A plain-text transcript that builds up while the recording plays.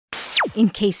in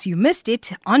case you missed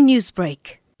it on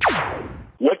Newsbreak.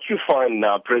 What you find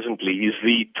now presently is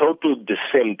the total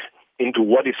descent into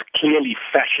what is clearly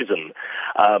fascism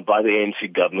by the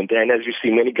ANC government, and as you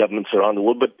see, many governments around the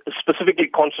world, but specifically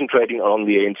concentrating on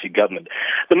the ANC government.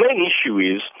 The main issue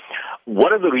is,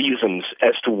 what are the reasons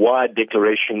as to why a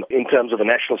declaration in terms of a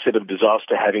national state of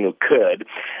disaster having occurred?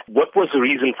 What was the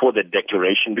reason for that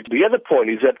declaration? But the other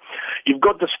point is that you've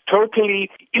got this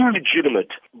totally illegitimate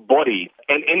body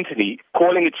and entity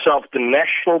calling itself the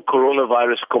National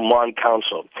Coronavirus Command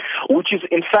Council, which is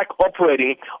in fact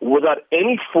operating without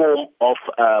any form of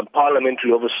parliamentary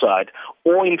oversight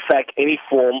or in fact any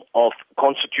form of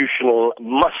constitutional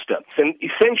muster. And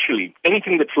essentially,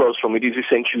 anything that flows from it is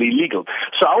essentially illegal.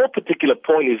 So our particular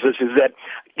point is this, is that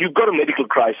you've got a medical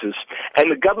crisis,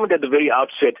 and the government at the very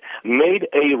outset made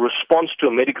a response to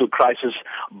a medical crisis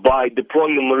by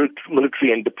deploying the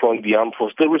military and deploying the armed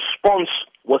force. The response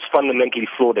was fundamentally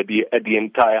flawed at the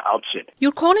entire outset.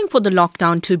 You're calling for the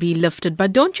lockdown to be lifted,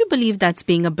 but don't you believe that's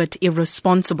being a bit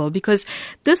irresponsible? Because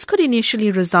this could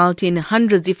initially result in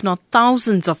hundreds, if not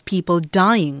thousands of people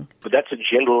dying. But that's a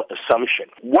general assumption.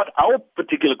 What our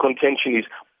particular contention is,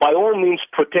 by all means,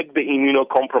 protect the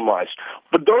immunocompromised.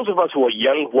 But those of us who are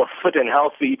young, who are fit and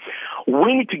healthy,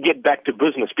 we need to get back to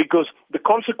business, because the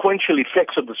consequential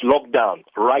effects of this lockdown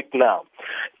right now,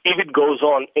 if it goes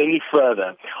on any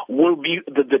further, will be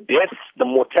the deaths, the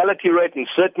mortality rate, and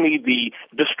certainly the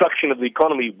destruction of the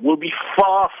economy will be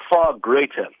far, far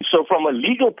greater. So from a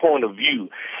legal point of view,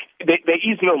 there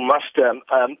is no muster,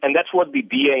 and that's what the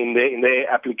DA in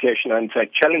their application are in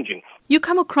fact challenging. You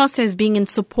come across as being in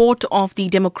support of the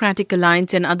Democratic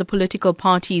Alliance and other political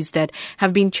parties that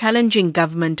have been challenging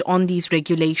government on these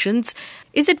regulations.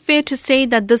 Is it fair to say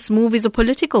that this move is a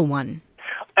political one?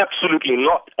 Absolutely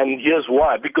not, and here's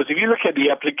why. Because if you look at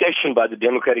the application by the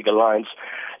Democratic Alliance,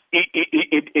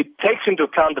 it takes into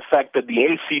account the fact that the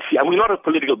NCC, and we're not a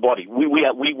political body.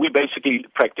 We basically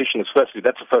practitioners. Firstly,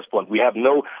 that's the first point. We have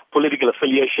no political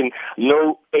affiliation,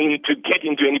 no aim to get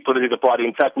into any political party.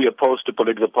 In fact, we are opposed to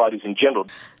political parties in general.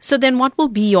 So then what will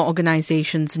be your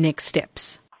organization's next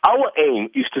steps? Our aim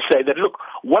is to say that, look,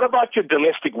 what about your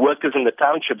domestic workers in the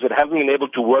townships that haven't been able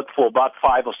to work for about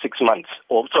 5 or 6 months,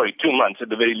 2 months at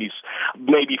the very least,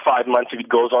 maybe 5 months if it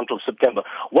goes on till September?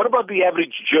 What about the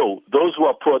average Joe, those who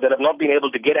are poor that have not been able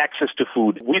to get access to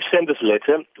food? We've sent this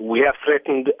letter. We have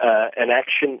threatened an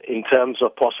action in terms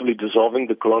of possibly dissolving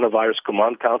the Coronavirus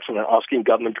Command Council and asking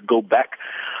government to go back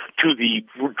to the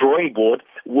drawing board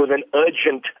with an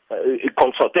urgent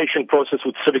consultation process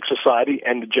with civic society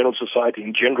and the general society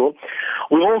in general.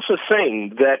 We're also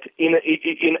saying that,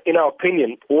 in our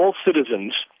opinion, all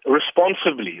citizens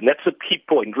responsibly, and that's a key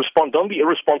point, don't be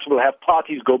irresponsible, have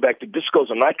parties go back to discos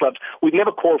and nightclubs. We've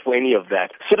never called for any of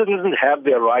that. Citizens have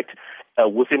their right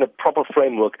within a proper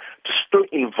framework to still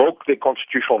invoke their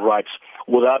constitutional rights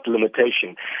without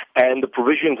limitation, and the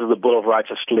provisions of the Bill of Rights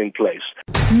are still in place.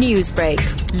 Newsbreak,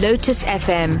 Lotus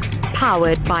FM,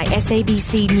 powered by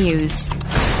SABC News.